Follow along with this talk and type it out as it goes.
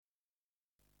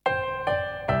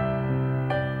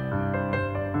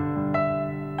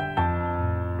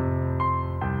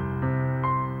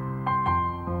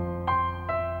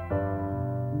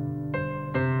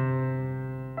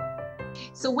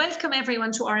So welcome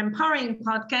everyone to our Empowering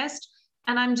podcast.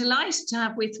 And I'm delighted to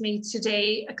have with me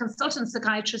today a consultant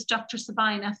psychiatrist, Dr.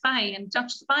 Sabina Fahy. And Dr.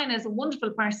 Sabina is a wonderful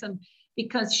person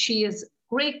because she has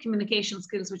great communication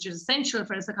skills, which is essential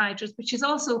for a psychiatrist, but she's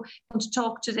also going to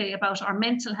talk today about our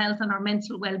mental health and our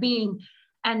mental well-being.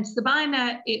 And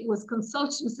Sabina, it was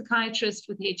consultant psychiatrist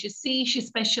with HSC. She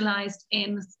specialised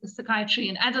in psychiatry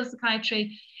and adult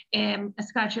psychiatry, a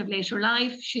psychiatry of later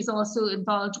life. She's also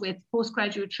involved with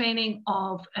postgraduate training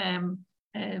of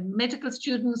medical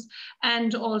students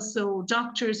and also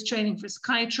doctors training for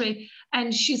psychiatry.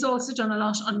 And she's also done a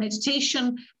lot on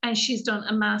meditation, and she's done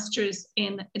a master's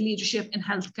in leadership in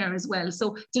healthcare as well.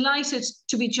 So delighted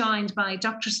to be joined by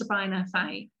Dr. Sabina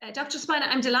Fahy. Dr. Sabina,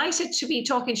 I'm delighted to be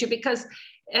talking to you because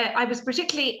I was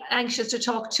particularly anxious to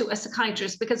talk to a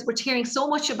psychiatrist because we're hearing so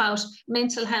much about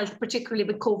mental health, particularly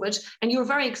with COVID, and you're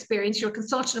very experienced. You're a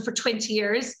consultant for 20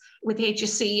 years with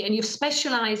HSC, and you've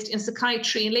specialised in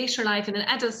psychiatry in later life and in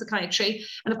adult psychiatry.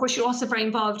 And of course, you're also very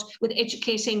involved with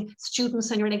educating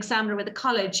students, and you're an examiner with a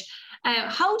college.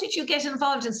 How did you get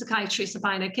involved in psychiatry,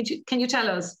 Sabina? Can you tell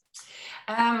us?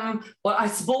 Well, I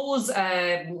suppose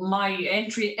my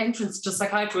entrance to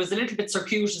psychiatry was a little bit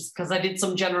circuitous because I did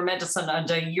some general medicine and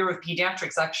a year of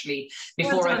pediatrics actually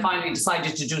before I finally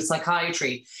decided to do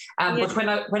psychiatry. But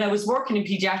when I was working in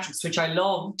pediatrics, which I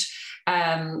loved,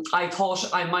 I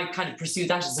thought I might kind of pursue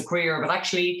that as a career. But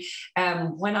actually,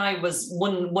 when I was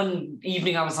one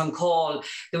evening I was on call,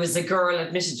 there was a girl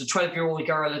admitted, a 12-year-old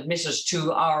girl admitted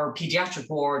to our pediatric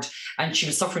ward, and she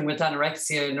was suffering with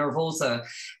anorexia nervosa.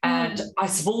 And I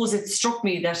suppose it struck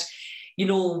me that, you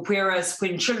know, whereas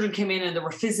when children came in and they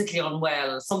were physically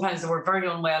unwell, sometimes they were very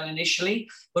unwell initially,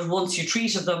 but once you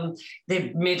treated them,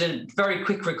 they made a very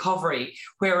quick recovery.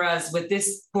 Whereas with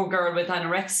this poor girl with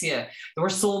anorexia, there were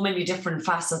so many different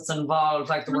facets involved.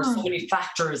 Like there were so many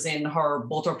factors in her,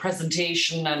 both her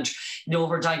presentation and, you know,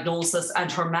 her diagnosis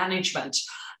and her management.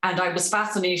 And I was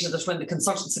fascinated that when the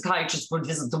consultant psychiatrist would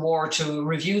visit the ward to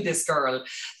review this girl,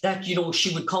 that, you know,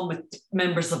 she would come with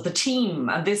members of the team.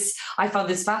 And this, I found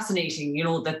this fascinating, you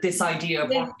know, that this idea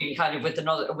of working kind of with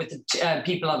the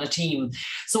people on a team.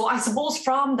 So I suppose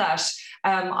from that,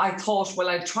 I thought, well,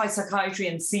 I'd try psychiatry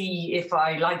and see if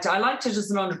I liked it. I liked it as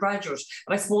an undergraduate,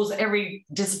 but I suppose every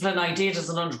discipline I did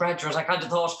as an undergraduate, I kind of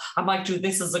thought I might do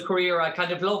this as a career. I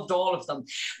kind of loved all of them.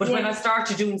 But when I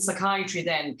started doing psychiatry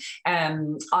then,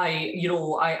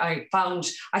 I found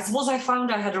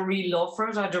I had a real love for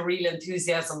it. I had a real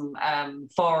enthusiasm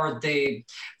for the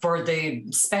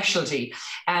specialty.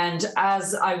 And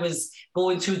as I was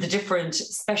going through the different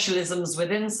specialisms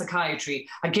within psychiatry,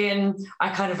 again, I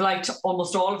kind of liked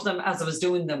almost all of them as I was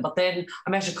doing them. But then I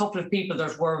met a couple of people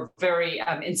that were very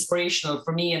inspirational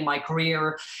for me in my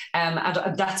career. And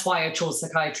that's why I chose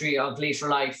psychiatry of later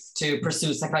life, to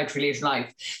pursue psychiatry later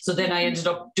life. So then I ended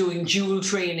up doing dual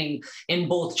training in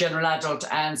both general adult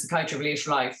and psychiatry of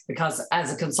later life, because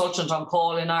as a consultant on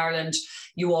call in Ireland,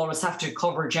 you always have to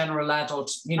cover general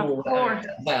adult, you know, of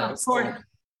course.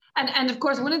 And of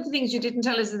course, one of the things you didn't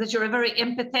tell us is that you're a very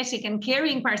empathetic and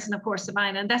caring person, of course,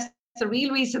 Sabina, and that's the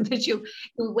real reason that you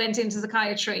went into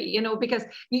psychiatry, you know, because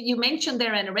you mentioned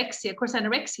their anorexia. Of course,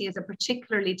 anorexia is a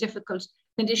particularly difficult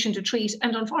condition to treat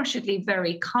and unfortunately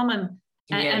very common.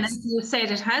 Yes. And as you said,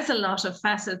 it has a lot of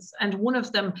facets, and one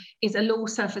of them is a low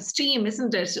self-esteem,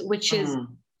 isn't it? Which is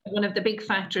one of the big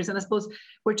factors. And I suppose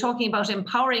we're talking about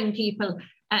empowering people,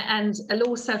 and a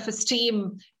low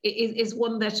self-esteem is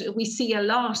one that we see a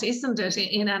lot, isn't it,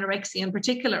 in anorexia in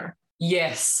particular?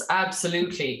 Yes,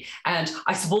 absolutely. And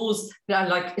I suppose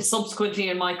like subsequently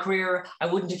in my career, I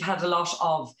wouldn't have had a lot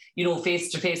of, you know,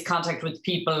 face-to-face contact with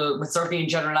people, with certainly in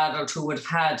general adult, who would have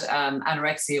had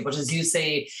anorexia. But as you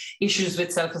say, issues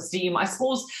with self-esteem, I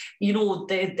suppose, you know,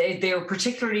 they're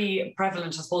particularly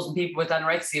prevalent, I suppose, in people with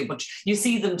anorexia, but you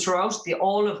see them throughout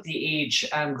all of the age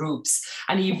groups.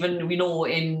 And even, you know,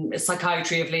 in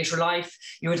psychiatry of later life,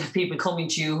 you would have people coming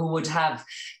to you who would have,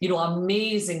 you know,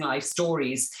 amazing life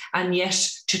stories. And yet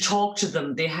to talk to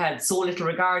them, they had so little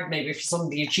regard maybe for some of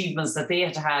the achievements that they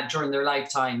had during their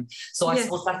lifetime. So I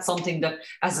suppose that's something that,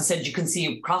 as I said, you can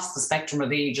see across the spectrum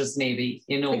of ages maybe,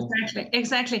 you know.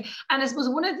 Exactly. And I suppose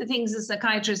one of the things as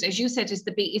psychiatrists, as you said, is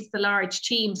it's the large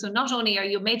team. So not only are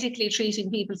you medically treating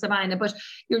people, Sabina, but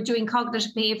you're doing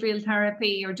cognitive behavioural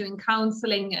therapy, you're doing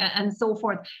counselling and so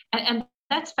forth. And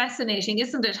that's fascinating,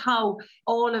 isn't it? How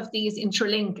all of these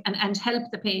interlink and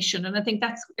help the patient. And I think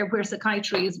that's where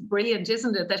psychiatry is brilliant,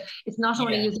 isn't it? That it's not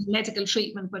only using medical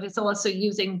treatment, but it's also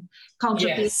using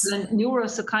cognitive and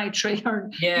neuropsychiatry or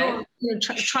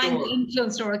trying to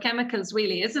influence neurochemicals,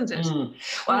 really, isn't it?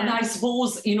 Well, and I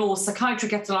suppose, psychiatry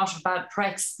gets a lot of bad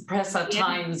press at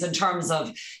times in terms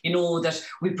of, that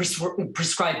we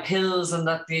prescribe pills and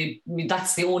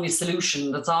that's the only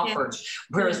solution that's offered.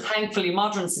 Whereas thankfully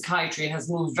modern psychiatry has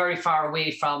moved very far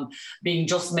away from being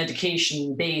just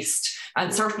medication based.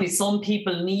 And certainly some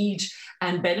people need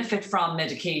and benefit from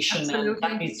medication, and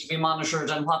that needs to be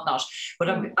monitored and whatnot. But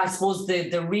I suppose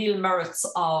the real merits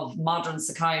of modern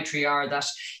psychiatry are that,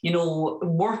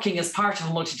 working as part of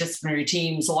a multidisciplinary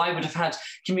team. So I would have had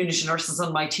community nurses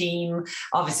on my team,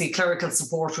 obviously clerical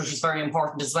support, which was very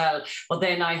important as well. But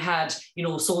then I had,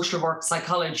 social work,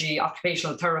 psychology,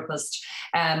 occupational therapist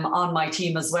on my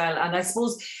team as well. And I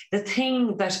suppose the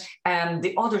thing that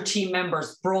the other team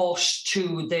members brought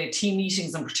to the team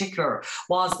meetings in particular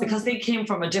was because they came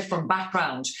from a different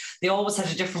background, they always had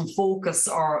a different focus,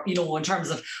 or in terms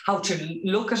of how to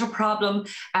look at a problem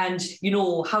and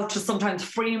how to sometimes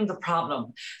frame the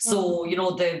problem. So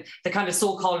the kind of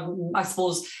so-called, I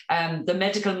suppose, the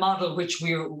medical model, which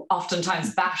we're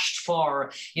oftentimes bashed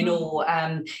for,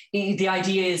 the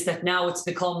idea is that now it's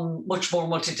become much more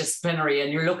multidisciplinary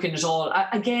and you're looking at all,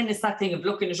 again, it's that thing of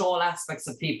looking at all aspects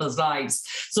of people's lives.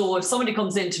 So if somebody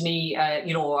comes into me,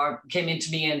 or came into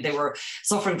me and they were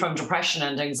suffering from depression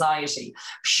and anxiety,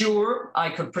 sure, I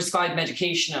could prescribe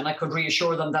medication and I could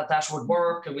reassure them that would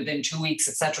work within 2 weeks,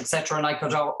 etc., and I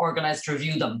could organise to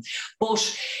review them.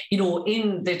 But,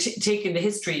 in taking the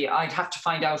history, I'd have to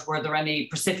find out, were there any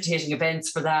precipitating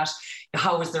events for that?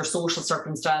 How was their social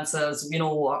circumstances?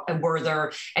 And were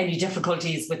there any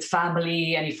difficulties with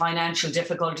family, any financial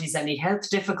difficulties, any health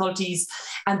difficulties?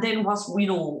 And then what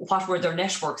were their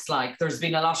networks like? There's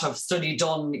been a lot of study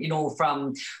done,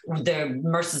 from the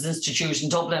Mercer's Institute in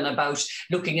Dublin about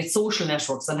looking at social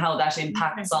networks and how that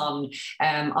impacts on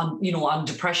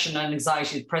depression and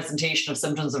anxiety, presentation of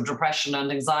symptoms of depression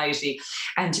and anxiety,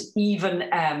 and even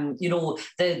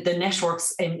the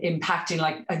networks impacting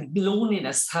like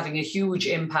loneliness, having a huge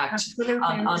impact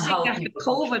on how people.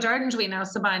 COVID, aren't we now,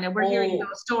 Sabina? We're hearing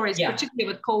those stories,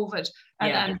 particularly with COVID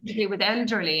and particularly with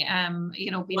elderly,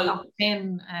 being locked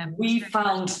in. We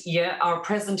found, our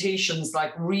presentations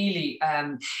like really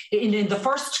in the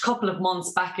first couple of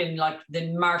months back in like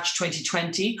the March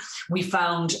 2020, we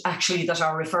found actually that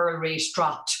our referral rate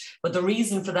dropped. But the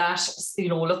reason for that,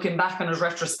 looking back on it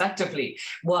retrospectively,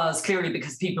 was clearly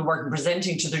because people weren't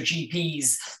presenting to their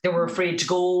GPs. They were afraid to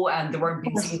go and they weren't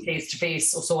being seen face to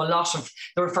face. So a lot of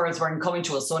the referrals weren't coming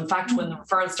to us. So in fact, when the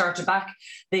referrals started back,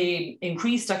 they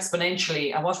increased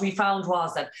exponentially. And what we found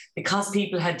was that because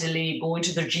people had delayed going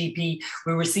to their GP,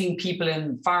 we were seeing people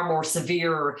in far more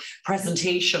severe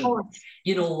presentation.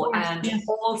 And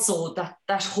also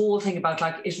that whole thing about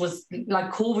it was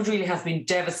like COVID really has been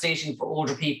devastating for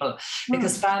older people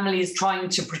because families trying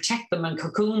to protect them and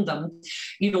cocoon them,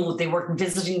 they weren't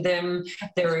visiting them.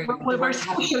 We're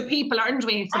social people, aren't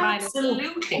we?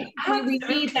 Absolutely. We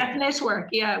need that network.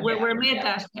 We're made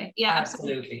that.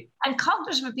 Absolutely. And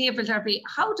cognitive behavioural therapy,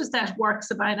 how does that work,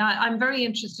 Sabina? I'm very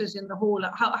interested in the whole,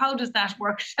 how does that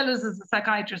work? Tell us as a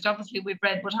psychiatrist, obviously we've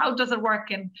read, but how does it work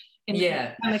in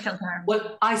clinical terms?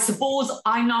 Well, I suppose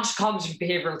I'm not a cognitive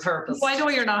behavioural therapist. Well, I know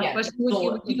you're not, but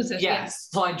you use it. Yes,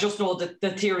 so I just know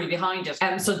the theory behind it.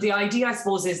 And so the idea, I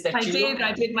suppose, is that I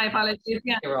did my apologies.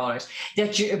 Yeah. You're all right.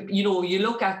 That you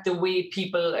look at the way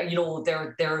people,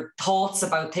 their thoughts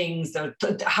about things,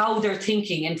 how their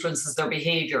thinking influences their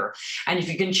behaviour. And if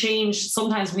you can change,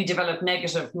 sometimes we develop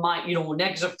negative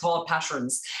thought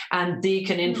patterns, and they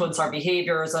can influence our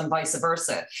behaviours and vice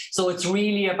versa. So it's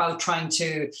really about trying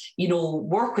to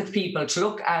work with people to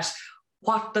look at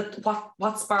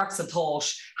what sparks a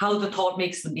thought, how the thought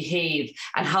makes them behave,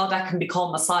 and how that can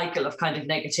become a cycle of kind of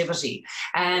negativity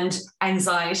and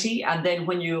anxiety. And then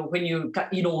when you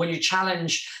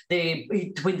challenge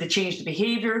when they change the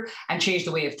behavior and change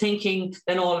the way of thinking,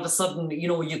 then all of a sudden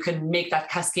you can make that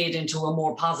cascade into a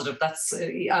more positive. That's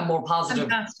a more positive.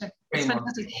 Fantastic. It's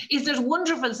fantastic. Is it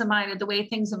wonderful, Sabina, the way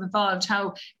things have evolved,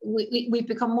 how we've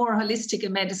become more holistic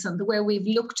in medicine, the way we've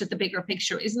looked at the bigger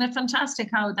picture? Isn't it fantastic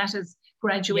how that has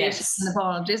graduated and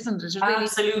evolved, isn't it?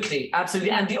 Absolutely.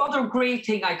 Yeah. And the other great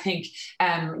thing, I think,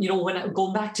 when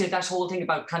going back to that whole thing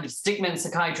about kind of stigma in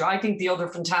psychiatry, I think the other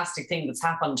fantastic thing that's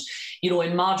happened, in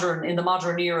the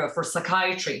modern era for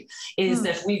psychiatry is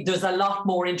that there's a lot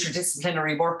more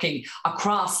interdisciplinary working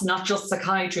across not just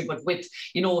psychiatry, but with,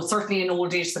 certainly in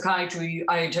old age psychiatry,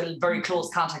 I had a very close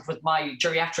contact with my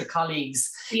geriatric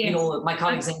colleagues, my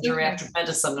colleagues in geriatric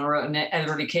medicine or in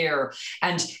elderly care,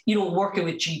 and, working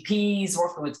with GPs GPs,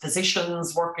 working with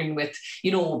physicians, working with,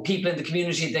 you know, people in the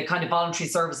community, the kind of voluntary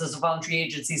services or voluntary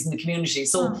agencies in the community.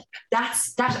 So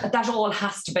that all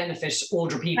has to benefit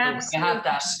older people. Absolutely. You have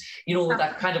that, you know,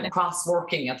 that kind of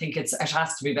cross-working. I think it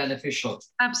has to be beneficial.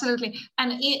 Absolutely.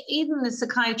 And even in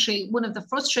psychiatry, one of the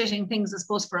frustrating things, I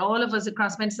suppose, for all of us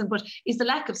across medicine, but is the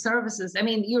lack of services. I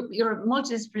mean, you're a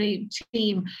multidisciplinary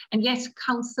team, and yes,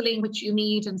 counselling, which you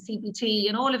need, and CBT,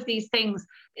 and all of these things,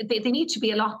 they need to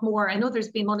be a lot more. I know there's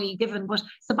been money given, but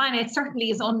Sabina, it certainly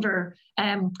is under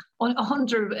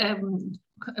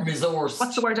resource.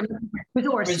 What's the word?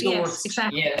 Resource. Yes,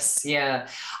 exactly. Yes, yeah.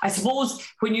 I suppose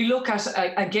when you look at,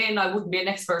 again, I wouldn't be an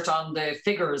expert on the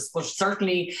figures, but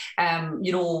certainly,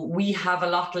 you know, we have a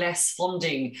lot less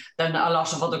funding than a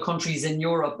lot of other countries in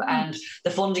Europe. And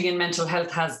the funding in mental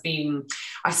health has been,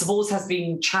 I suppose,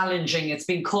 challenging. It's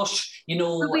been cut, you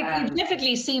know. Well, we've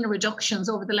definitely seen reductions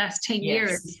over the last 10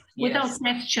 years, without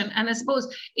question. And I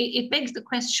suppose it begs the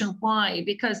question why,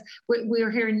 because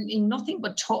we're hearing nothing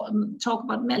but talk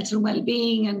about mental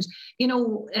well-being, and you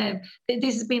know,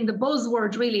 this has been the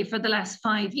buzzword really for the last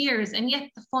 5 years, and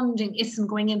yet the funding isn't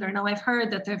going in there. Now, I've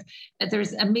heard that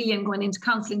there's $1 million going into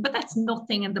counselling, but that's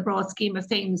nothing in the broad scheme of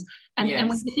things. And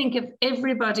when you think of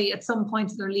everybody at some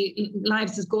point in their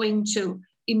lives is going to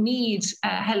need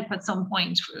help at some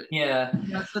point. Yeah.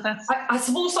 So that's. I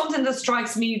suppose something that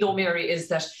strikes me though, Mary, is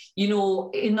that, you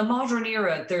know, in the modern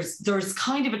era, there's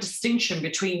kind of a distinction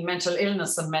between mental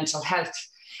illness and mental health.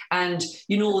 And,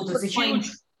 you know, there's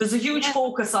a huge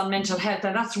focus on mental health,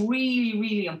 and that's really,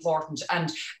 really important.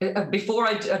 And before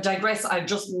I digress, I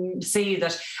just say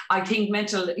that I think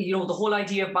you know, the whole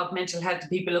idea about mental health,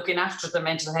 people looking after their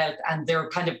mental health and their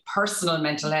kind of personal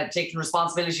mental health, taking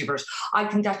responsibility for it, I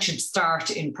think that should start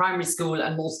in primary school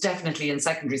and most definitely in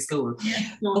secondary school.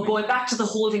 Yeah. But going back to the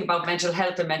whole thing about mental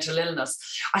health and mental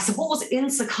illness, I suppose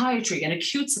in psychiatry, in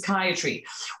acute psychiatry,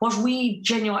 what we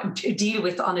genuinely deal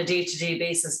with on a day-to-day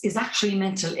basis is actually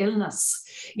mental illness.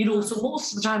 You know, so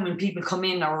most of the time when people come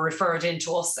in or referred in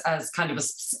to us as kind of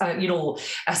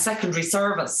a secondary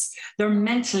service, they're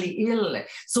mentally ill.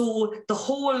 So the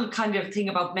whole kind of thing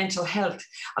about mental health,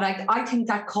 and I think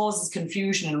that causes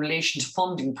confusion in relation to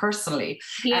funding personally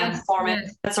for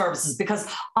mental health services, because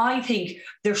I think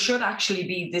there should actually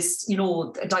be this, you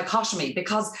know, dichotomy,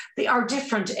 because they are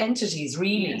different entities,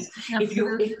 really. Yes,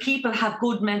 if people have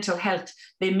good mental health,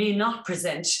 they may not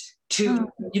present to,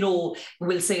 you know,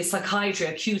 we'll say psychiatry,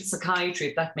 acute psychiatry,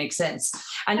 if that makes sense.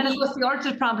 And of course, the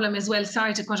other problem as well,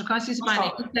 sorry to cut across you,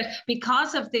 Sabina, is that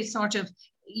because of this sort of,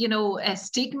 you know,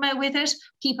 stigma with it,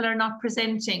 people are not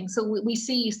presenting. So we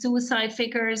see suicide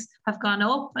figures have gone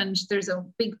up, and there's a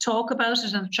big talk about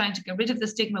it and trying to get rid of the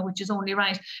stigma, which is only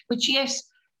right. But yet,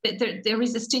 there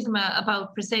is a stigma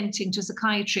about presenting to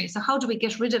psychiatry. So how do we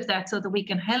get rid of that so that we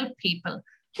can help people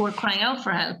who are crying out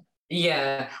for help?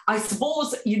 Yeah, I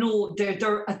suppose, you know,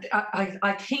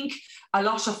 I think a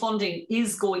lot of funding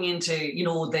is going into, you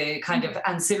know, the kind of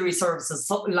ancillary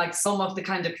services, like some of the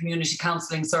kind of community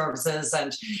counselling services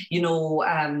and, you know,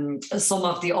 some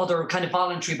of the other kind of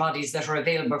voluntary bodies that are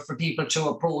available for people to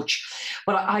approach.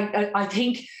 But I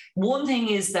think one thing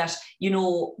is that, you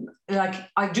know, like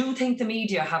I do think the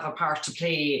media have a part to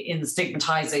play in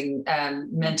stigmatizing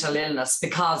mental illness,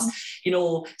 because, you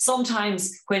know,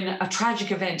 sometimes when a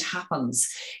tragic event happens,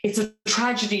 it's a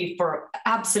tragedy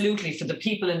absolutely for the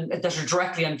people that are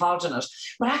directly involved in it.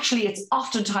 But actually, it's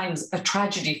oftentimes a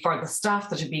tragedy for the staff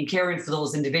that have been caring for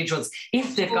those individuals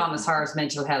if they've gone as far as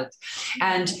mental health.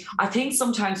 And I think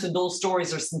sometimes when those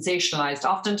stories are sensationalized,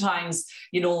 oftentimes,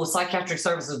 you know, psychiatric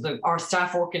services or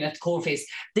staff working at the coalface,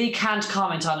 they can't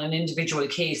comment on an individual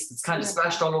case that's kind of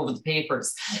splashed all over the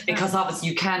papers, because obviously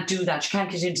you can't do that. You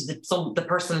can't get into the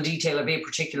personal detail of a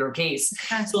particular case.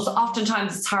 So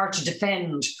oftentimes it's hard to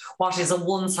defend what is a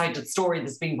one-sided story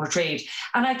that's being portrayed.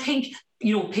 And I think,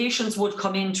 you know, patients would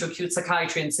come into acute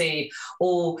psychiatry and say,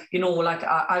 oh, you know, like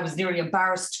I was nearly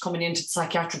embarrassed coming into the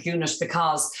psychiatric unit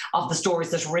because of the stories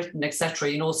that were written,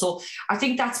 etc. You know, so I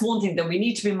think that's one thing that we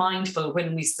need to be mindful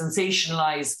when we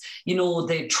sensationalize, you know,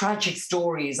 the tragic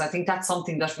stories. I think that's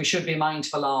something that we should be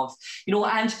mindful of, you know.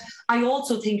 And I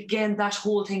also think, again, that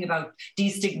whole thing about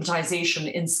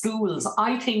destigmatization in schools,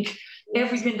 I think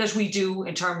everything that we do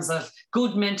in terms of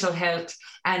good mental health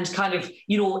and kind of,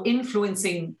 you know,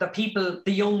 influencing the people,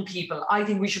 the young people. I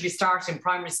think we should be starting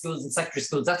primary schools and secondary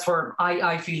schools. That's where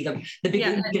I feel the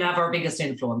biggest, we can have our biggest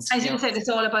influence. As you said, it's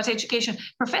all about education.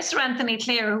 Professor Anthony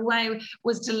Clare, who I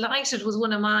was delighted was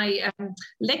one of my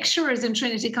lecturers in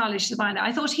Trinity College, Sabina.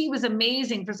 I thought he was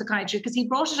amazing for psychiatry because he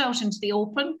brought it out into the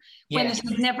open when it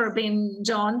had never been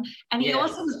done. And he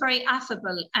also was very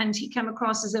affable, and he came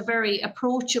across as a very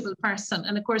approachable person.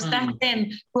 And of course, that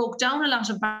then broke down a lot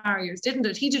of barriers, didn't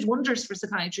it? He did wonders for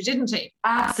psychiatry, didn't he?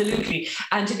 Absolutely.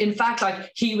 And in fact,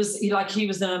 he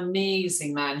was an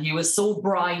amazing man. He was so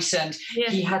bright, and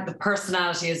he had the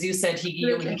personality, as you said.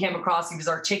 He came across, he was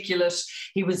articulate,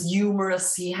 he was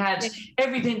humorous, he had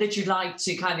everything that you'd like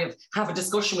to kind of have a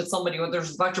discussion with somebody, whether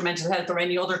it's about your mental health or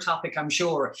any other topic, I'm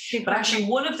sure. But actually,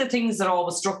 one of the things that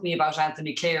always struck me about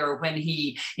Anthony Clare when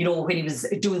he was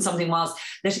doing something was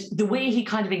that the way he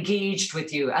kind of engaged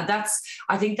with you. And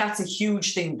I think that's a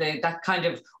huge thing, that kind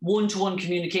of one-to-one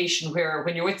communication, where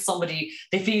when you're with somebody,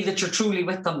 they feel that you're truly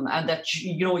with them, and that,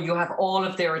 you know, you have all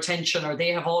of their attention, or they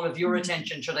have all of your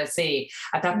attention, should I say,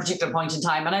 at that particular point in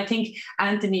time. And I think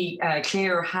Anthony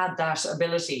Clare had that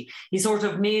ability. He sort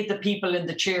of made the people in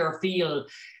the chair feel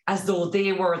as though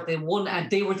they were the one, and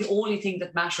they were the only thing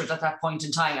that mattered at that point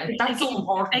in time. And that's so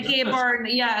important. A Gayburn,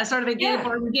 sort of a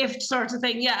Gayburn gift sort of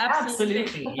thing. Yeah,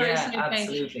 absolutely.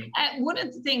 Absolutely. One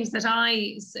of the things that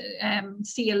I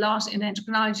see a lot in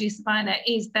endocrinology, Sabina,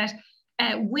 is that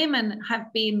women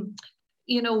have been,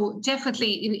 you know,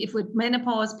 definitely, if with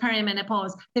menopause,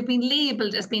 perimenopause, they've been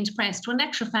labelled as being depressed, when in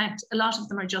actual fact, a lot of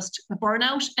them are just a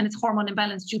burnout, and it's hormone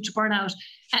imbalance due to burnout.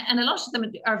 And a lot of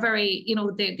them are very, you know,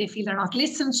 they feel they're not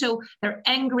listened to. They're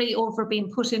angry over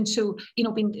being put into, you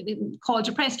know, being called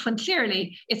depressed, when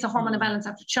clearly it's a hormone imbalance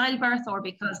after childbirth, or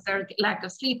because their lack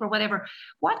of sleep or whatever.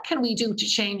 What can we do to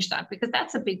change that? Because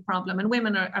that's a big problem, and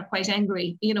women are quite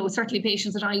angry. You know, certainly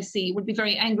patients that I see would be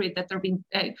very angry that they're being,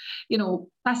 you know,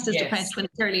 classed as depressed, when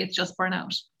clearly it's just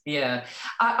burnout. Yeah,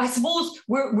 I suppose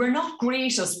we're not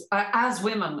great as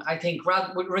women, I think,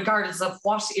 regardless of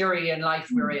what area in life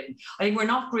we're in. I think we're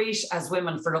not great as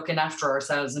women for looking after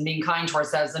ourselves and being kind to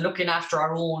ourselves and looking after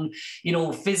our own, you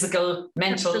know, physical,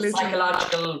 mental,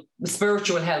 psychological,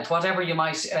 spiritual health, whatever you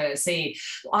might say.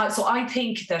 So I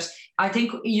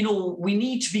think, you know, we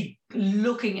need to be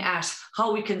looking at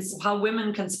how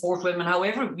women can support women,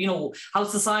 however, you know, how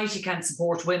society can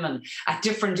support women at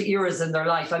different eras in their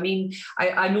life. I mean,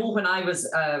 I know when I was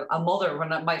a mother,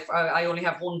 when I only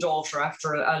have one daughter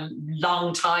after a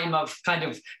long time of kind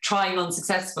of trying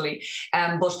unsuccessfully,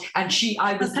 I was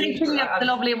thinking of the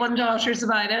lovely one daughter,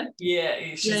 Sabina.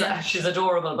 Yeah, she's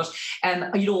adorable. But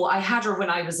you know, I had her when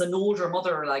I was an older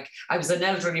mother, like I was an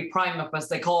elderly primate, as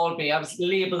they called me. I was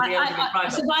labelled the elderly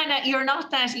primate. Sabina, you're not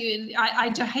that.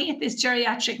 I hate this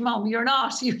geriatric mum. You're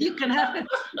not. You can have it.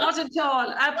 Not at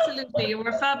all. Absolutely. You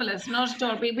were fabulous. Not at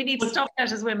all. We need to stop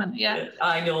that as women. Yeah.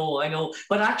 I know.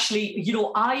 But actually, you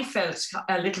know, I felt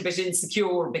a little bit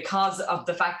insecure because of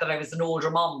the fact that I was an older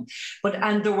mum.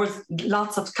 And there was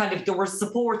lots of there were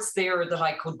supports there that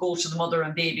I could go to the mother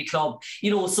and baby club, you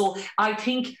know. So I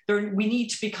think we need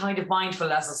to be kind of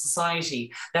mindful as a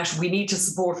society that we need to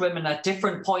support women at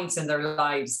different points in their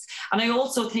lives. And I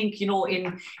also think, you know,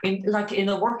 in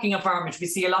a working environment, we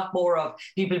see a lot more of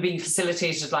people being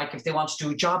facilitated, like if they want to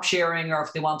do job sharing, or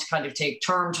if they want to kind of take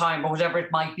term time, or whatever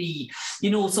it might be, you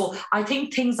know. So I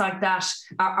think things like that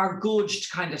are good to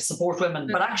kind of support women.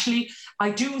 But actually, I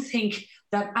do think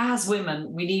that as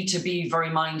women, we need to be very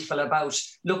mindful about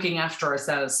looking after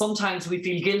ourselves. Sometimes we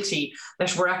feel guilty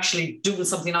that we're actually doing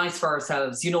something nice for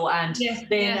ourselves, you know, and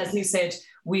as you said,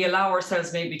 we allow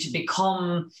ourselves maybe to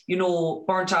become, you know,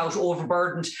 burnt out,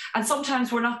 overburdened. And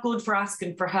sometimes we're not good for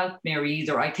asking for help, Mary,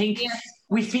 either. I think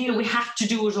we feel we have to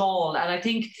do it all. And I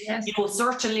think, you know,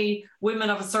 certainly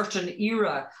women of a certain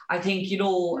era, I think, you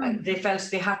know, they felt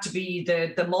they had to be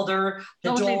the mother,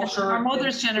 the daughter. Our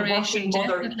mother's generation.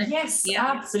 Mother. Yes,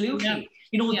 absolutely. Yeah.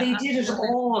 You know, they did it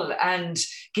all and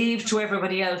gave to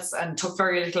everybody else and took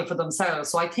very little for themselves.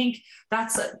 So I think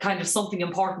that's kind of something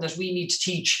important that we need to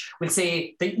teach, we'll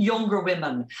say, the younger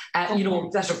women, you know,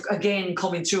 that are again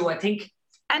coming through. I think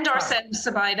And ourselves,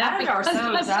 Sabina. And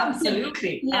ourselves,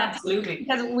 absolutely. Yeah, absolutely.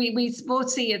 Because we both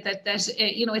see it that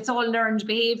you know, it's all learned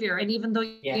behaviour. And even though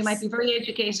you might be very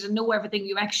educated and know everything,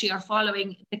 you actually are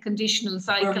following the conditional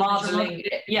cycle. We're modelling,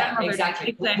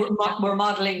 exactly. We're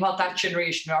modelling what that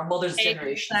generation, our mother's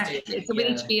generation did. So we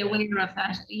need to be aware of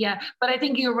that. Yeah. But I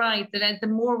think you're right, that the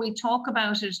more we talk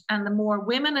about it and the more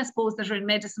women, I suppose, that are in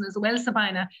medicine as well,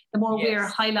 Sabina, the more we're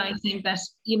highlighting that,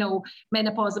 you know,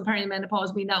 menopause and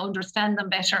perimenopause, we now understand them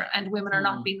better. better, and women are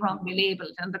not being wrongly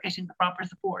labelled and they're getting the proper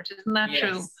support. Isn't that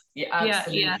true? Yeah,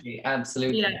 absolutely,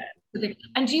 absolutely. Yeah.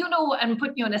 And do you know, I'm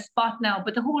putting you on a spot now,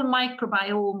 but the whole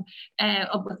microbiome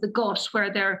of the gut,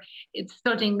 where it's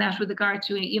studying that with regard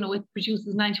to, it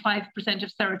produces 95% of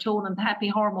serotonin, the happy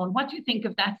hormone. What do you think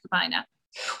of that, Sabina?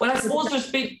 Well, I suppose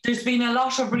there's been a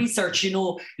lot of research,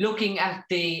 looking at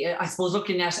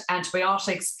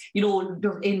antibiotics,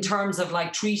 in terms of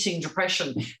like treating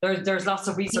depression. There's lots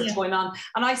of research going on.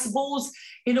 And I suppose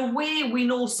in a way we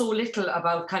know so little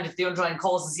about kind of the underlying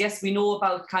causes. Yes, we know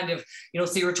about kind of,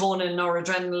 serotonin,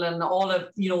 noradrenaline, all of,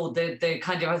 the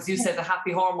kind of, as you said, the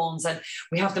happy hormones, and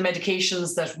we have the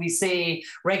medications that we say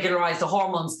regularize the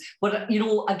hormones. But,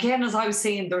 again, as I was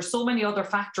saying, there's so many other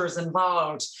factors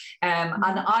involved.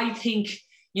 And I think,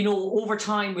 over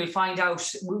time we'll find out,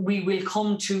 we will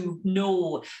come to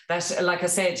know that, like I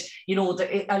said,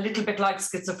 a little bit like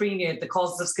schizophrenia, the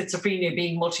causes of schizophrenia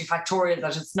being multifactorial,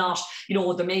 that it's not,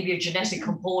 there may be a genetic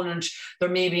component, there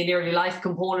may be an early life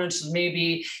component,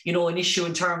 maybe, an issue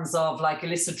in terms of like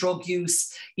illicit drug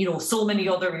use, so many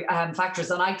other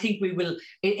factors. And I think we will,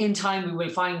 in time, we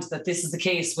will find that this is the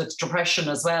case with depression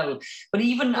as well. But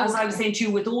even as I was saying to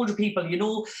you, with older people,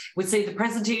 we'd say the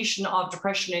presentation of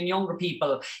depression in younger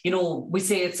people, we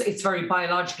say it's very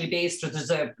biologically based, or there's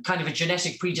a kind of a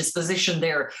genetic predisposition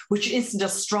there, which isn't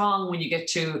as strong when you get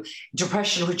to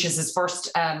depression, which is his first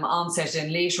onset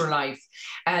in later life.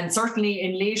 And certainly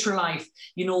in later life,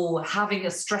 having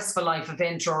a stressful life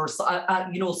event or,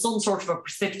 some sort of a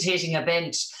precipitating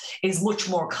event is much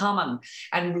more common.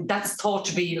 And that's thought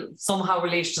to be somehow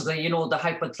related to the, the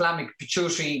hypothalamic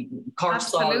pituitary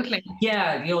cortisol. Absolutely.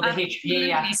 Yeah, the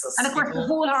HPA axis. And of course, the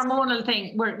whole hormonal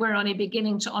thing, we're only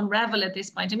beginning to unravel at this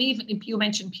point. I mean, even if you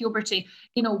mentioned puberty,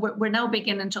 we're now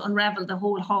beginning to unravel the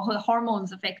whole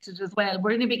hormones affected as well.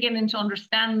 We're only beginning to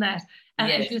understand that. And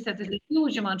as you said, there's a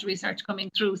huge amount of research coming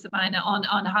through, Sabina,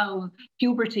 on how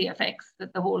puberty affects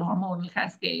the whole hormonal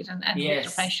cascade and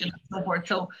depression and so forth.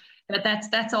 So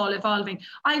that's all evolving.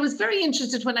 I was very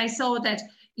interested when I saw that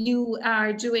you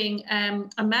are doing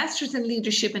a master's in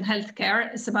leadership in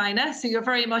healthcare, Sabina. So you're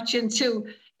very much into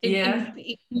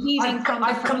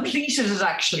I've completed it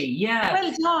actually. Yeah.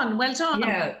 Well done.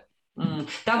 Yeah.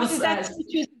 That was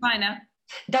Sabina.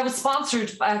 That was sponsored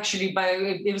actually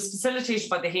it was facilitated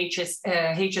by the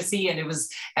HSE, and it was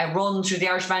run through the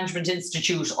Irish Management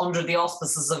Institute under the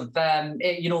auspices of,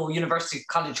 University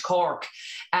College Cork.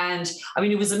 And I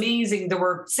mean, it was amazing. There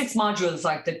were 6 modules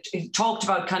like that. It talked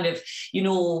about kind of,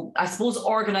 I suppose,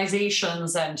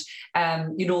 organizations and,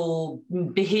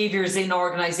 behaviors in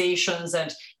organizations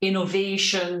and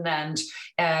innovation and,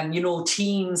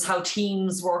 teams, how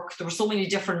teams work. There were so many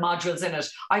different modules in it.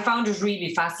 I found it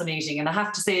really fascinating. And I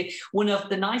have to say, one of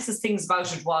the nicest things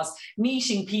about it was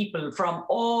meeting people from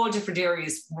all different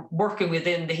areas working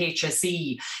within the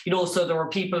HSE. So there were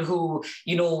people who,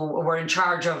 were in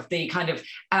charge of the kind of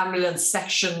ambulance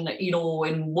section,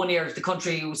 in one area of the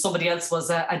country. Somebody else was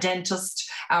a dentist,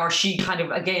 or she kind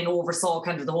of, again, oversaw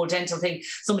kind of the whole dental thing.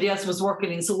 Somebody else was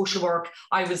working in social work.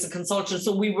 I was a consultant.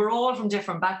 So we were all from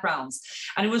different backgrounds.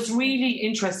 And it was really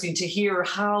interesting to hear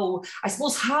how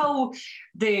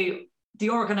the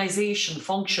organization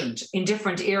functioned in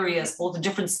different areas, both in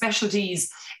different specialties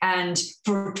and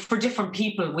for different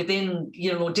people within,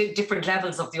 different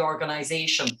levels of the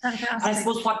organization. Fantastic. I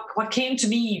suppose what came to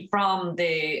me from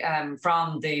the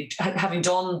having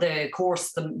done the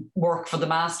course, the work for the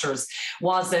masters,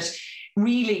 was that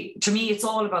really, to me, it's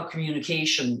all about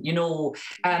communication.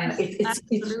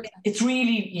 It's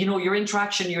really, your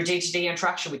interaction, your day-to-day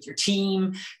interaction with your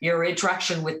team, your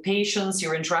interaction with patients,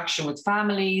 your interaction with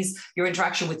families, your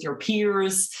interaction with your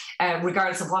peers,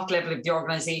 regardless of what level of the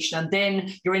organization, and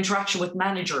then your interaction with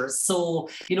managers. So,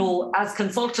 as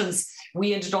consultants,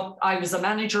 I was a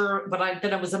manager, but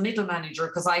then I was a middle manager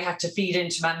because I had to feed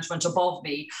into management above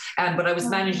me, but I was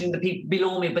managing the people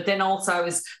below me. But then also I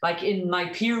was like in my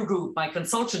peer group, my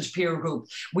consultant peer group,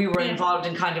 we were involved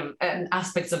in kind of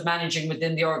aspects of managing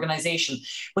within the organization.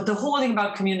 But the whole thing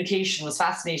about communication was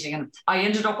fascinating. And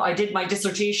I did my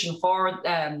dissertation for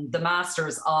the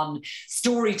masters on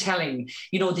storytelling,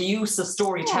 the use of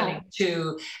storytelling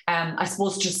to, I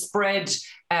suppose, to spread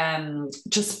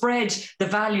the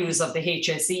values of the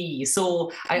HSE.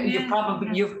 So you've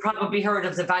probably heard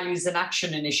of the Values in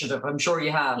Action Initiative. I'm sure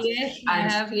you have. Yes, I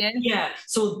have. Yes. Yeah.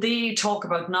 So they talk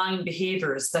about 9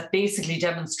 behaviours that basically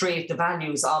demonstrate the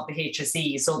values of the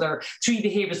HSE. So there are 3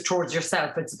 behaviours towards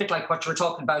yourself. It's a bit like what you were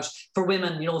talking about for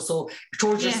women. So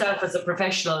towards yourself as a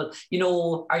professional.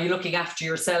 Are you looking after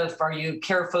yourself? Are you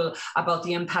careful about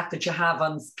the impact that you have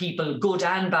on people, good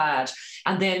and bad?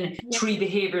 And then 3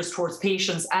 behaviours towards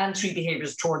patients. themselves and through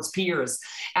behaviours towards peers.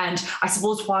 And I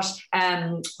suppose what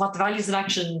the Values in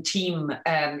Action team,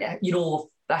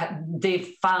 that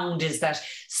they've found is that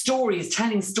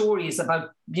telling stories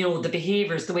about, the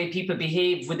behaviours, the way people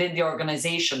behave within the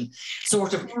organisation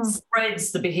sort of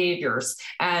spreads the behaviours.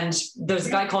 And there's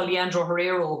a guy called Leandro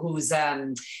Herrero who's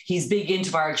he's big into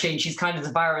viral change. He's kind of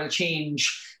the viral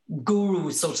change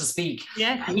guru, so to speak.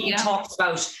 He talks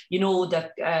about,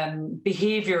 that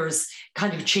behaviours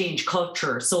kind of change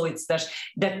culture. So it's that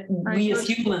we as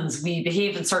humans, we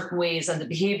behave in certain ways and the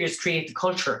behaviours create the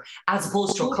culture as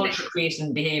opposed to a culture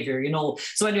creating behaviour,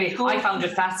 So anyway, I found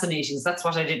it fascinating. So that's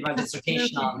what I did my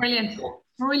dissertation on.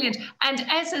 Brilliant. And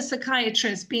as a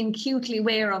psychiatrist, being acutely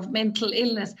aware of mental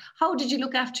illness, how did you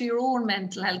look after your own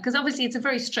mental health? Because obviously it's a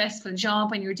very stressful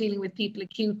job when you're dealing with people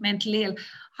acute mentally ill.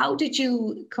 How did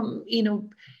you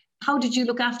how did you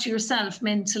look after yourself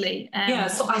mentally?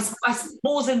 So I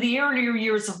suppose in the earlier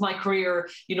years of my career,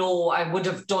 I would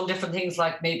have done different things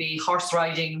like maybe horse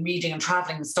riding, reading and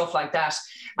traveling and stuff like that.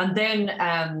 And then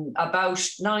about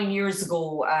 9 years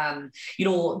ago,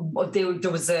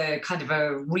 there was a kind of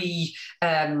a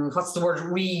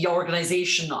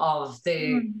reorganization of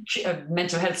the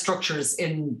mental health structures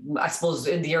in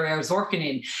the area I was working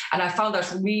in. And I found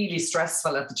that really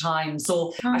stressful at the time.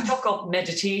 So I took up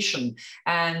meditation,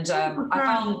 and I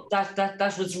found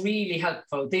that was really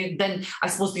helpful. Then I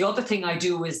suppose the other thing I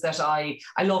do is that I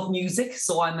love music,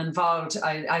 so I'm involved.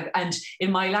 And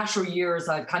in my latter years,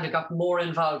 I've kind of got more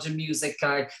involved in music.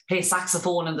 I play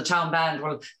saxophone in the town band.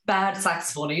 Well, bad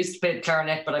saxophone. I used to play the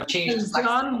clarinet, but I've changed to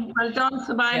saxophone. Well done,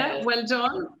 Sabina. Yeah. Well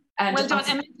done. Well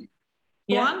done.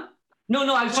 Go on.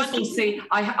 No, I was just going to say,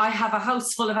 I have a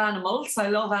house full of animals. I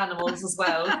love animals as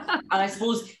well. And I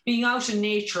suppose being out in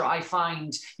nature, I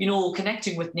find,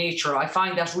 connecting with nature, I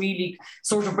find that really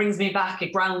sort of brings me back.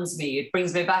 It grounds me. It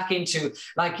brings me back into,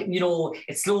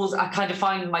 it slows, I kind of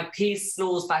find my pace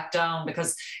slows back down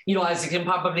because, as you can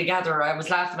probably gather, I was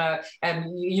laughing at,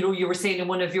 you were saying in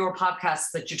one of your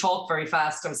podcasts that you talk very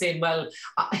fast. I was saying, well,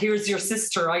 here's your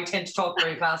sister. I tend to talk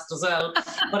very fast as well.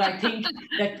 But I think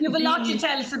that you have a lot to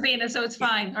tell, Sabina, so it's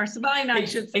fine. Or Sabina, I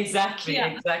should say. Exactly.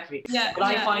 Yeah, but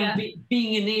I find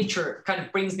being in nature kind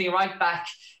of brings me right back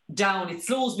down. It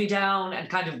slows me down and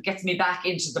kind of gets me back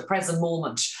into the present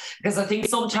moment. Because I think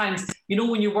sometimes,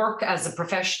 when you work as a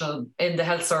professional in the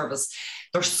health service,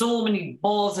 there's so many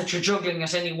balls that you're juggling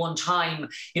at any one time.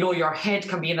 Your head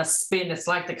can be in a spin. It's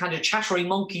like the kind of chattering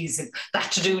monkeys. You've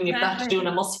that to do and you've that to do and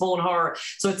I must phone her.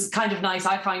 So it's kind of nice.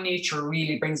 I find nature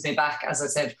really brings me back, as I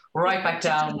said, right back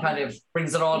down, kind of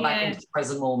brings it all back into the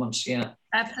present moment. Yeah.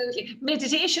 Absolutely.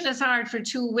 Meditation is hard for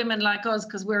two women like us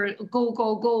because we're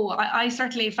go. I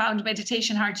certainly found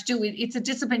meditation hard to do. It's a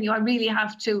discipline you really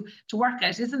have to work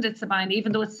at, isn't it, Sabina,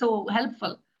 even though it's so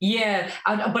helpful? Yeah,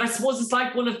 but I suppose it's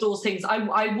like one of those things.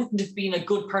 I wouldn't have been a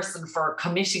good person for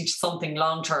committing to something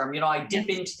long term. I dip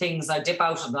into things, I dip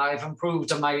out of them. I've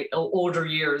improved in my older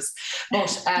years.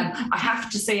 But I have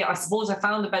to say, I suppose I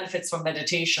found the benefits from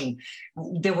meditation.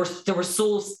 They were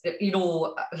so,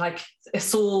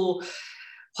 so...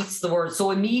 what's the word?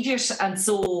 So immediate and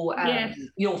so,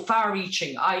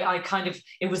 far-reaching.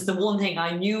 It was the one thing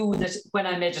I knew that when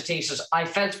I meditated, I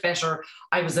felt better.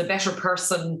 I was a better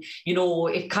person.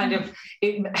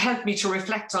 It helped me to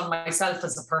reflect on myself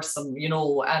as a person,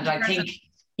 and I think,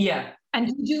 And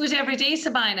you do it every day,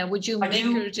 Sabina? Would you make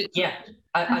it? Yeah.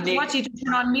 What do you do?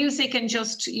 Turn on music and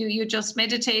you just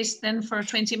meditate then for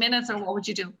 20 minutes, or what would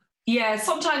you do? Yeah,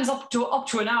 sometimes up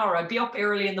to an hour. I'd be up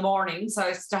early in the mornings. I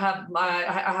used to have I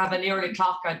have an early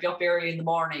clock. I'd be up early in the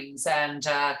mornings, and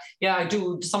I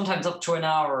do sometimes up to an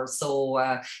hour. So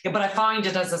but I find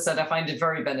it, as I said, I find it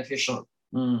very beneficial.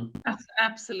 That's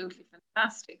absolutely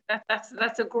fantastic.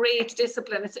 That's a great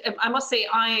discipline. I must say,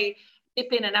 I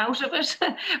dip in and out of it,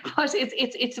 but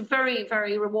it's very,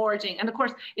 very rewarding, and of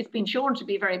course it's been shown to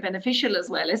be very beneficial as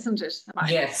well, isn't it?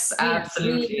 Yes,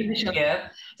 absolutely. Yeah.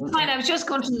 Fine. I was just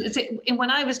going to say,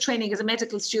 when I was training as a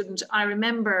medical student, I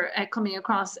remember coming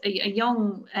across a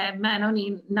young man,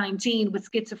 only 19,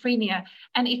 with schizophrenia,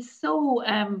 and it's so.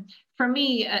 For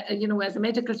me, as a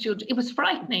medical student, it was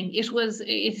frightening. It was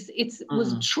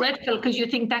dreadful because you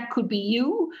think that could be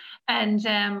you, and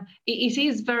it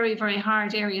is very, very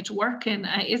hard area to work in,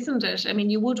 isn't it? I mean,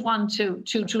 you would want to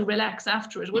relax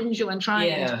after it, wouldn't you? And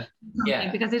try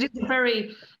because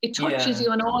it touches you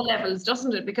on all levels,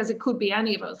 doesn't it? Because it could be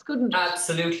any of us, couldn't it?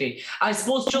 Absolutely. I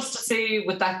suppose just to say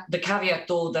with that, the caveat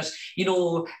though, that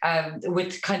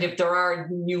with kind of there are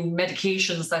new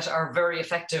medications that are very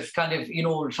effective, kind of,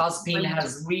 clozapine been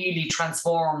has really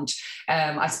transformed,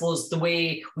 I suppose, the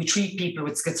way we treat people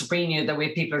with schizophrenia, the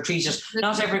way people are treated.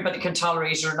 Not everybody can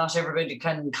tolerate it, or not everybody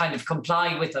can kind of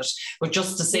comply with it. But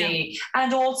just to say,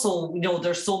 and also,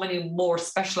 there's so many more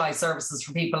specialized services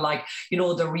for people, like,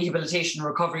 the rehabilitation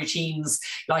recovery teams,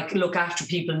 like look after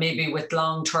people maybe with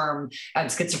long-term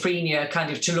schizophrenia,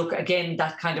 kind of to look, again,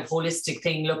 that kind of holistic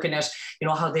thing, looking at,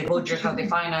 how they budget, how they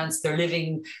finance their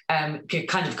living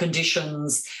kind of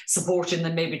conditions, supporting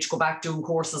them maybe to go back doing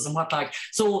courses and what like.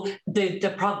 So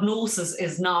the prognosis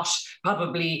is not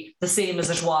probably the same as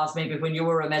it was maybe when you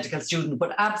were a medical student,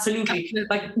 but absolutely,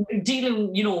 like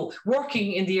dealing,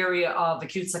 working in the area of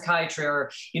acute psychiatry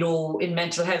or, in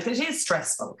mental health, it is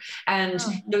stressful. And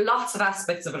there are lots of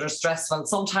aspects of it are stressful.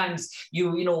 Sometimes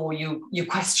you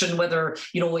question whether,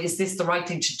 is this the right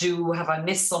thing to do? Have I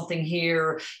missed something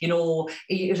here?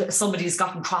 Somebody's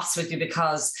gotten cross with you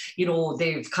because,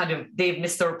 they've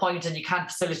missed their point and you can't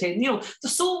facilitate.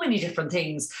 There's so many different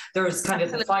things. There's kind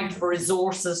of the fight for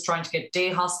resources, trying to get day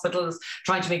hospitals,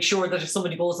 trying to make sure that if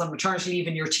somebody goes on maternity leave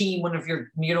in your team, one of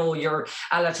your, your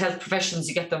allied health professions,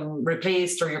 you get them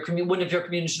replaced, or one of your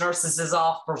community nurses is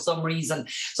off for some reason.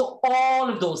 So all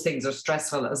of those things are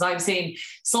stressful. As I'm saying,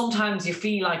 sometimes you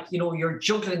feel like, you're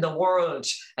juggling the world,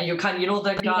 and you're kind of,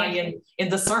 that guy in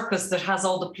the circus that has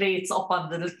all the plates up on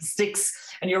the little sticks,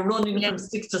 and you're running from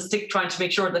stick to stick trying to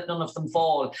make sure that none of them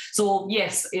fall. So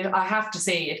yes, I have to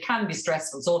say it can be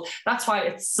stressful. So that's why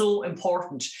it's so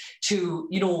important to,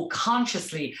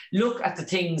 consciously look at the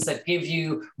things that give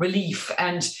you relief,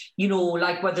 and,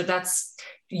 like whether that's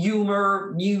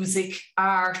humor, music,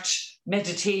 art,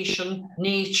 meditation,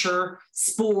 nature,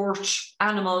 sport,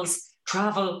 animals,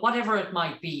 travel, whatever it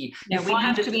might be. Yeah, we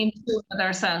have to be in tune with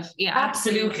ourselves. Yeah,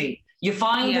 absolutely. You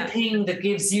find the thing that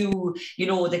gives you,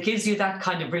 that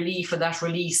kind of relief and that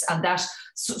release and that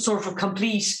sort of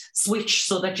complete switch,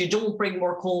 so that you don't bring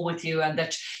work home with you, and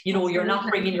that, you're not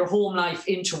bringing your home life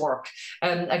into work.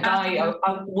 A guy,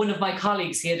 one of my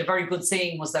colleagues, he had a very good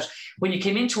saying, was that when you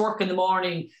came into work in the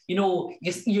morning,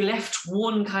 you left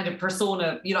one kind of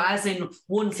persona, as in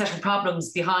one set of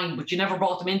problems behind, but you never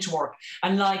brought them into work.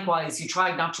 And likewise, you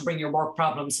tried not to bring your work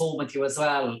problems home with you as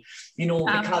well,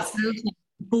 because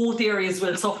both areas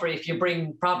will suffer if you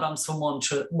bring problems from one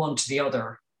to the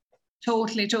other.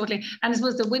 Totally. And I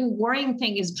suppose the worrying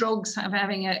thing is drugs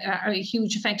having a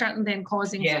huge effect, aren't they,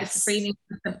 causing schizophrenia.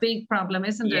 It's a big problem,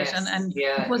 isn't it? And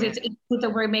I suppose it's good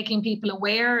that we're making people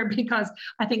aware, because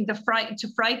I think to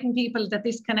frighten people that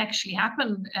this can actually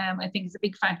happen, I think is a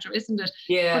big factor, isn't it?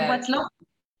 Yeah.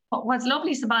 But what's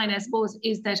lovely, Sabina, I suppose,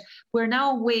 is that we're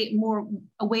now way more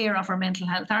aware of our mental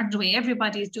health, aren't we?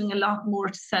 Everybody's doing a lot more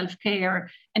to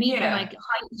self-care, and even like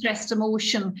high stressed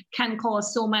emotion can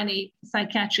cause so many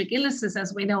psychiatric illnesses,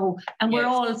 as we know. And we're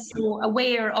also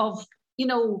aware of,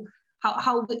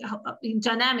 how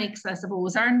dynamics, I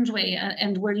suppose, aren't we?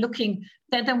 And we're looking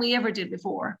than we ever did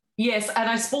before. Yes, and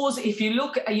I suppose if you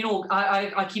look,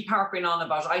 I keep harping on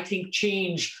about, I think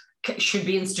change should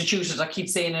be instituted. I keep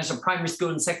saying it at primary school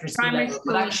and secondary school level,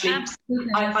 but actually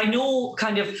I know,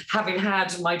 kind of having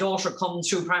had my daughter come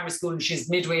through primary school and she's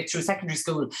midway through secondary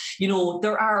school,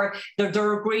 there are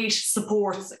great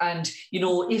supports, and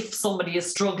if somebody is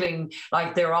struggling,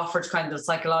 like they're offered kind of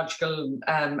psychological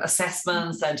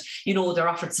assessments, and they're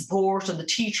offered support, and the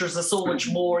teachers are so much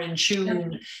more in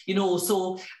tune,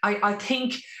 so I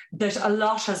think that a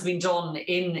lot has been done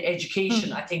in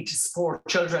education, I think, to support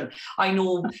children. I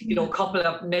know, a couple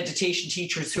of meditation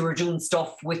teachers who are doing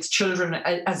stuff with children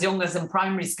as young as in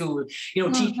primary school,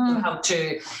 teaching them how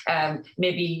to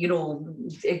maybe,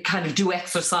 kind of do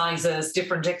exercises,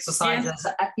 different exercises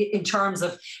in terms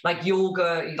of like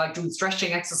yoga, like doing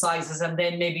stretching exercises, and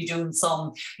then maybe doing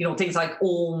some, things like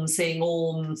Om, saying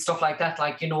Om, stuff like that,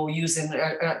 like, using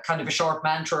a kind of a short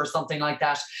mantra or something like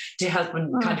that to help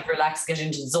them kind of relax, get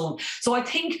into the zone. So I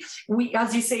think we,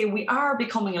 as you say, we are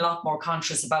becoming a lot more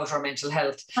conscious about our mental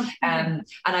health. And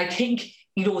I think,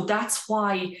 that's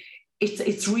why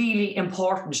it's really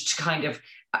important to kind of,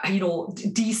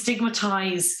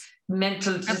 destigmatize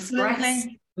mental distress,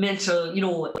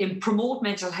 promote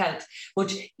mental health.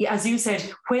 But as you said,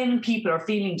 when people are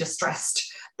feeling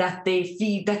distressed, that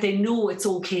they know it's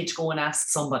okay to go and ask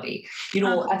somebody,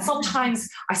 and sometimes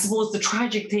I suppose the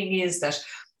tragic thing is that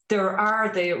there are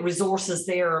the resources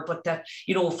there, but that,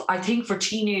 I think for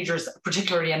teenagers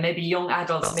particularly, and maybe young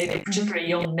adults, maybe particularly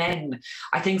young men,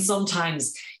 I think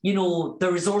sometimes, the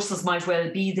resources might well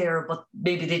be there, but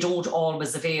maybe they don't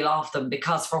always avail of them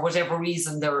because for whatever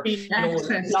reason they're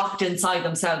locked inside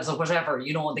themselves or whatever,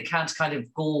 they can't kind of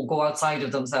go outside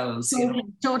of themselves.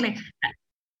 Totally.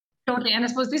 Totally. And I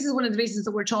suppose this is one of the reasons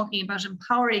that we're talking about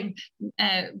empowering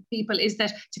people, is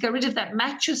that to get rid of that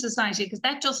macho society, because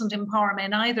that doesn't empower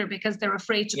men either, because they're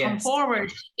afraid to come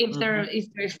forward if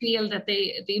they feel that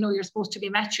you're supposed to be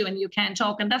macho and you can't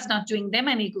talk, and that's not doing them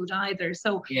any good either.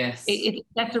 So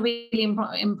that's a really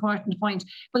important point.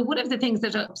 But one of the things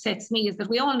that upsets me is that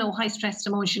we all know high stress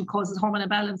emotion causes hormone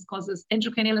imbalance, causes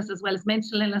endocrine illness as well as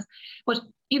mental illness. But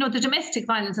the domestic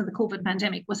violence in the COVID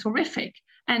pandemic was horrific.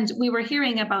 And we were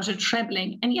hearing about it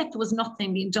trebling, and yet there was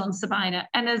nothing being done, Sabina.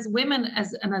 And as women,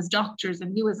 as doctors,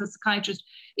 and you as a psychiatrist,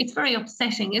 it's very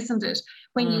upsetting, isn't it?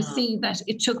 When you see that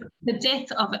it took the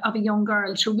death of a young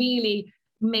girl to really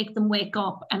make them wake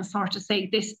up and sort of say,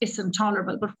 this isn't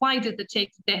tolerable. But why did it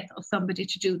take the death of somebody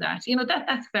to do that?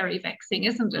 That's very vexing,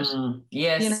 isn't it?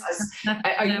 Yes.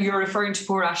 You're referring to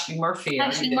poor Ashling Murphy.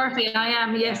 Ashling Murphy, I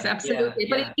am, yes, absolutely.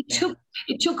 But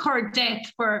it took her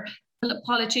death for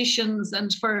politicians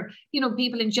and for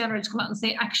people in general to come out and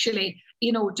say, actually,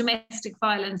 domestic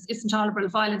violence isn't tolerable,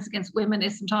 violence against women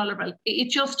isn't tolerable.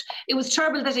 It was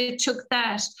terrible that it took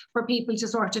that for people to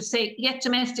sort of say, yet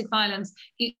domestic violence,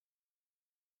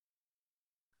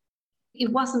 it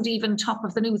wasn't even top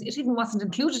of the news. It even wasn't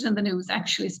included in the news,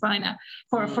 actually, Sabina,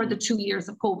 for the 2 years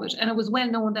of COVID. And it was well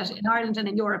known that in Ireland and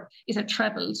in Europe, it had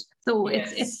trebled. So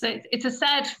it's a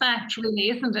sad fact, really,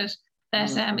 isn't it?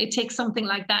 That it takes something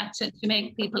like that to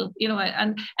make people,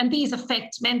 and these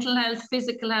affect mental health,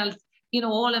 physical health,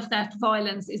 all of that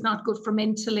violence is not good for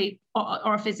mentally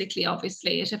or physically,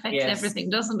 obviously. It affects everything,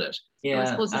 doesn't it? Yeah, so I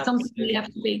suppose it's something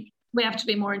we have to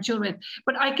be more in tune with.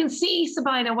 But I can see,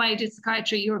 Sabina, why you did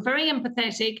psychiatry. You're very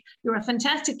empathetic. You're a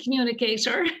fantastic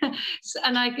communicator.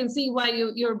 And I can see why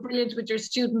you're brilliant with your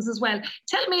students as well.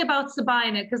 Tell me about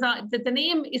Sabina, because the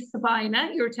name is Sabina,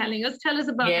 you're telling us. Tell us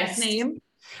about that name.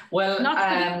 Well,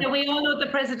 we all know the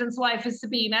president's wife is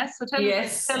Sabina, so tell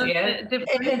us the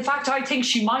difference. In fact, I think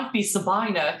she might be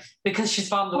Sabina because she's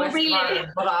from the West of Ireland,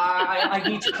 but I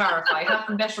need to clarify. I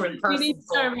haven't met her in person,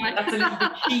 so that's a little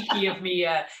bit cheeky of me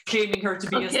claiming her to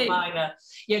be a Sabina.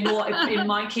 In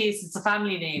my case, it's a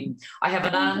family name. I have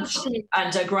an aunt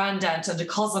and a grandaunt and a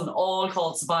cousin, all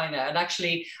called Sabina. And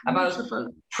actually, about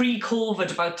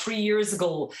pre-COVID, about 3 years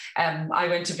ago, we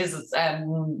went to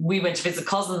visit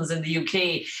cousins in the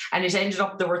UK, and it ended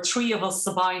up there were 3 of us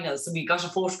Sabinas, and we got a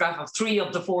photograph of 3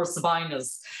 of the 4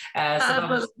 Sabinas.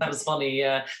 That was funny.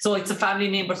 So it's a family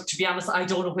name, but to be honest, I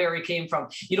don't know where it came from.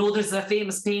 There's a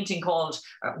famous painting called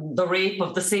The Rape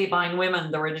of the Sabine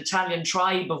Women. They're an Italian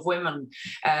tribe of women,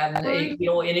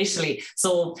 in Italy.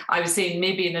 So I was saying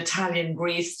maybe an Italian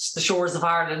graced the shores of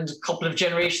Ireland a couple of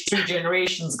 3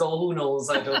 generations ago. Who knows?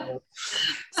 I don't know.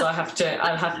 So I'll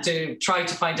have to try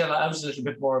to find out a little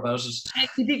bit more about it.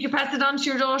 Did you pass it on to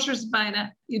your daughters,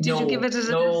 Sabina? Did you give it as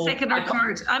a second or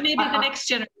third? Maybe the next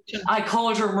generation. I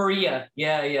called her Maria.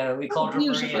 Yeah, we called her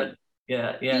Maria.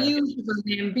 Yeah.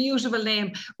 Beautiful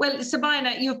name. Well,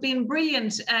 Sabina, you've been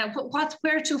brilliant.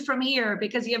 Where to from here?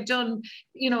 Because you've done,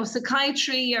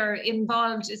 psychiatry. You're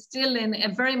involved still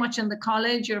very much in the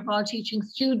college. You're involved teaching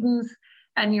students,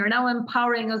 and you're now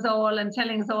empowering us all and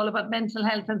telling us all about mental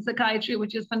health and psychiatry,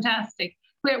 which is fantastic.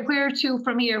 Where to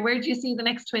from here? Where do you see the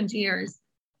next 20 years?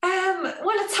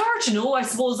 Well, it's hard to know. I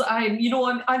suppose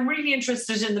I'm really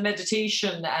interested in the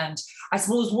meditation, and I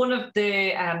suppose one of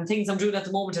the things I'm doing at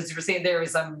the moment, as you were saying there,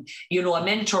 is I'm a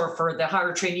mentor for the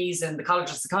higher trainees in the College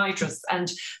of Psychiatrists,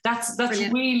 and that's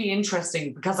really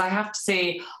interesting, because I have to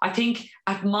say, I think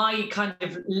at my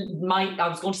I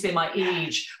was going to say my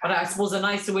age, but I suppose a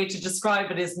nicer way to describe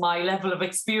it is my level of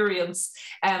experience,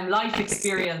 life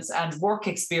experience and work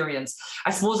experience.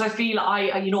 I suppose I feel I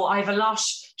have a lot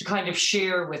to kind of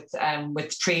share with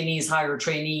trainees, higher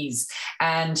trainees.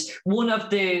 And one of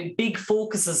the big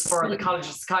focuses for the College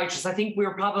of Psychiatrists, I think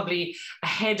we're probably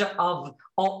ahead of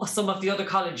some of the other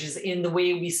colleges in the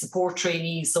way we support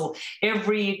trainees. So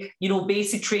every,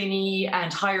 basic trainee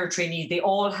and higher trainee, they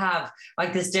all have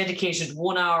like this dedicated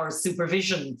 1 hour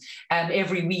supervision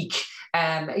every week.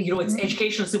 It's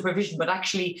educational supervision, but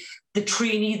actually the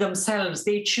trainee themselves,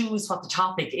 they choose what the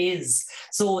topic is.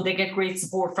 So they get great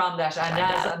support from that. And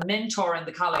as a mentor in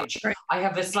the college, I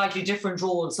have a slightly different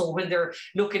role. So when they're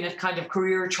looking at kind of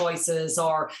career choices,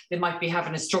 or they might be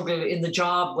having a struggle in the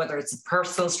job, whether it's a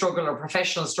personal struggle or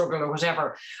professional struggle or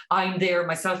whatever, I'm there,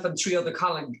 myself and 3 other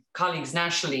colleagues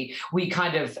nationally. We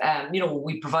kind of,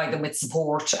 we provide them with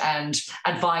support and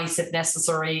advice if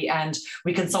necessary. And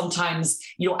we can sometimes,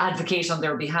 advocate on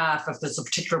their behalf if there's a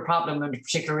particular problem in a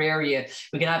particular area.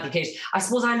 We can advocate. I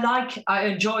suppose I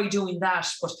enjoy doing that,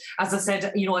 but as I said,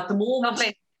 at the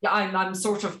moment, I'm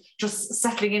sort of just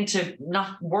settling into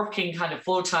not working kind of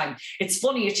full time. It's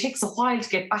funny, it takes a while to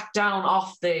get back down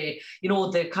off the,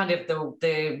 the kind of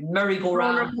the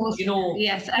merry-go-round,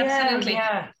 Yes, absolutely.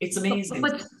 Yeah, it's amazing.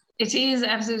 But it is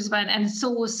absolutely fine, and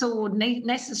so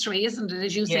necessary, isn't it?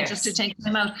 As you say, just to take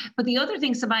them out. But the other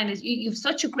thing, Sabine, is you've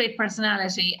such a great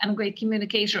personality and a great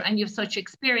communicator, and you've such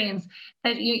experience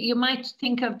that you might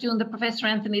think of doing the Professor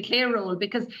Anthony Clare role,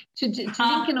 because to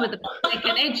link in with the public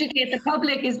and educate the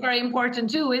public is very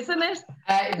important too, isn't it?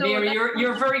 Mary,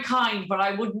 you're very kind, but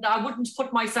I wouldn't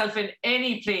put myself in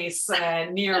any place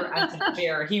near Anthony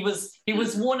Clare. He was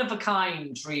one of a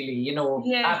kind, really.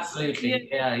 Yes, absolutely.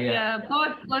 Yeah.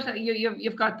 But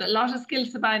you've got a lot of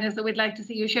skills, Sabina, so we'd like to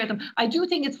see you share them. I do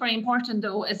think it's very important,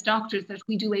 though, as doctors, that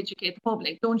we do educate the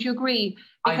public. Don't you agree?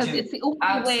 Because it's the only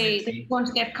way that we're going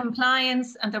to get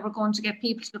compliance and that we're going to get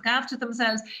people to look after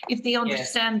themselves if they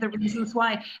understand the reasons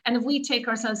why. And if we take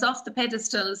ourselves off the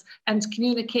pedestals and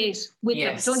communicate with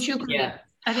them, don't you agree? Yeah.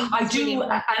 I do, really,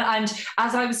 and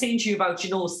as I was saying to you about,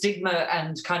 stigma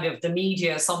and kind of the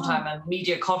media sometimes and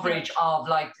media coverage of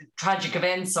like tragic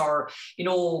events or,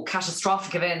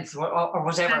 catastrophic events or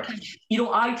whatever,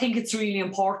 I think it's really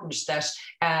important that,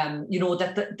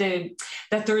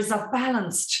 that there is a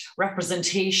balanced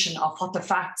representation of what the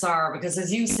facts are, because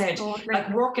as you said,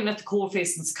 like working at the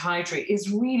coalface in psychiatry is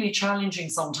really challenging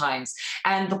sometimes,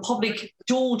 and the public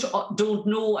don't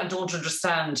know and don't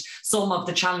understand some of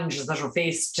the challenges that are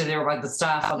faced to there by the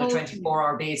staff on a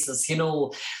 24-hour basis,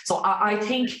 So I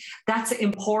think that's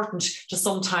important to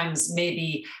sometimes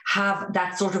maybe have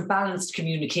that sort of balanced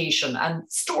communication, and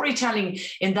storytelling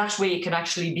in that way can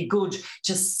actually be good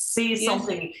to say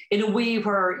something in a way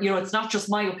where, it's not just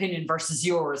my opinion versus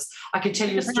yours. I can tell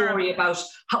you a story about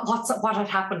what had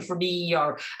happened for me,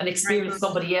 or an experience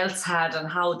somebody else had and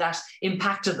how that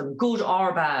impacted them, good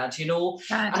or bad,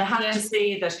 And I have to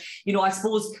say that, I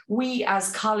suppose we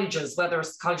as colleges, whether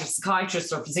it's college of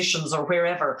psychiatrists or physicians or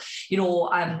wherever,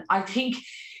 I think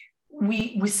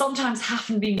we sometimes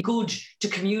haven't been good to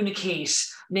communicate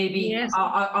maybe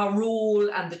our role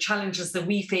and the challenges that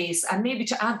we face, and maybe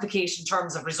to advocate in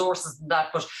terms of resources and that.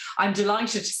 But I'm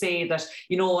delighted to say that,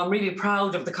 I'm really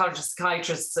proud of the College of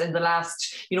Psychiatrists in the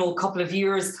last, couple of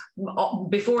years.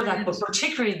 Before that, but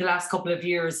particularly the last couple of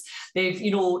years, they've,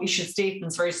 issued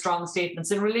statements, very strong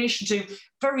statements in relation to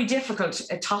very difficult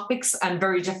topics and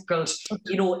very difficult,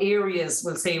 areas,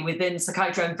 we'll say, within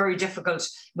psychiatry, and very difficult,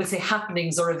 we'll say,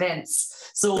 happenings or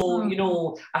events. So,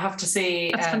 I have to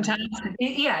say, that's fantastic.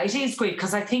 It is great,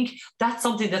 because I think that's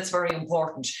something that's very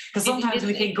important, because sometimes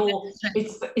we think,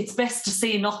 it's best to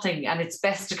say nothing, and it's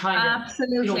best to kind of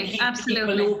keep a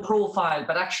low profile.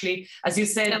 But actually, as you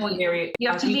said, Mary, you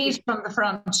have to lead from the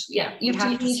front. Yeah, you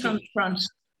have to lead from the front.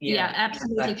 Yeah,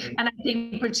 absolutely. Exactly. And I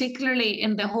think particularly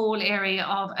in the whole area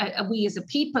of we as a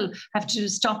people have to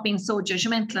stop being so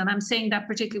judgmental. And I'm saying that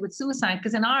particularly with suicide,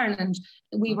 because in Ireland,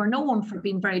 we were known for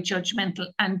being very judgmental,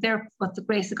 and there, with the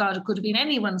grace of God, it could have been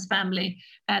anyone's family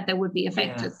that would be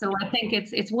affected. So I think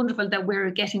it's wonderful that we're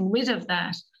getting rid of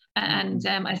that. And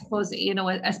I suppose,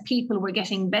 as people, we're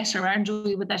getting better, aren't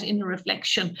we, with that inner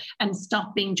reflection and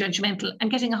stop being judgmental and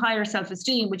getting a higher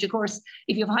self-esteem, which, of course,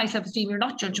 if you have high self-esteem, you're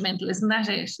not judgmental. Isn't that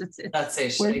it? That's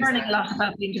it. We're learning a lot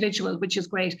about the individual, which is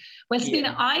great. Well,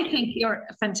 Sabina, I think you're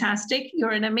fantastic.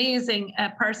 You're an amazing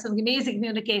person, amazing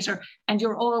communicator, and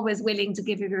you're always willing to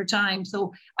give your time.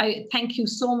 So I thank you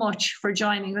so much for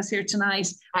joining us here tonight.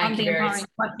 Thank you, Mary. It's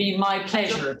been my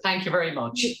pleasure. Thank you very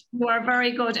much. You are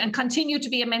very good, and continue to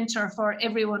be a mentor for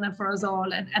everyone and for us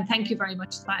all. And thank you very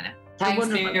much, Sabina. Thanks,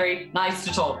 Mary. Nice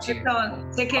to talk to you.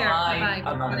 Take care. Bye.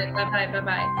 Bye-bye. Bye-bye.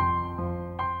 Bye-bye.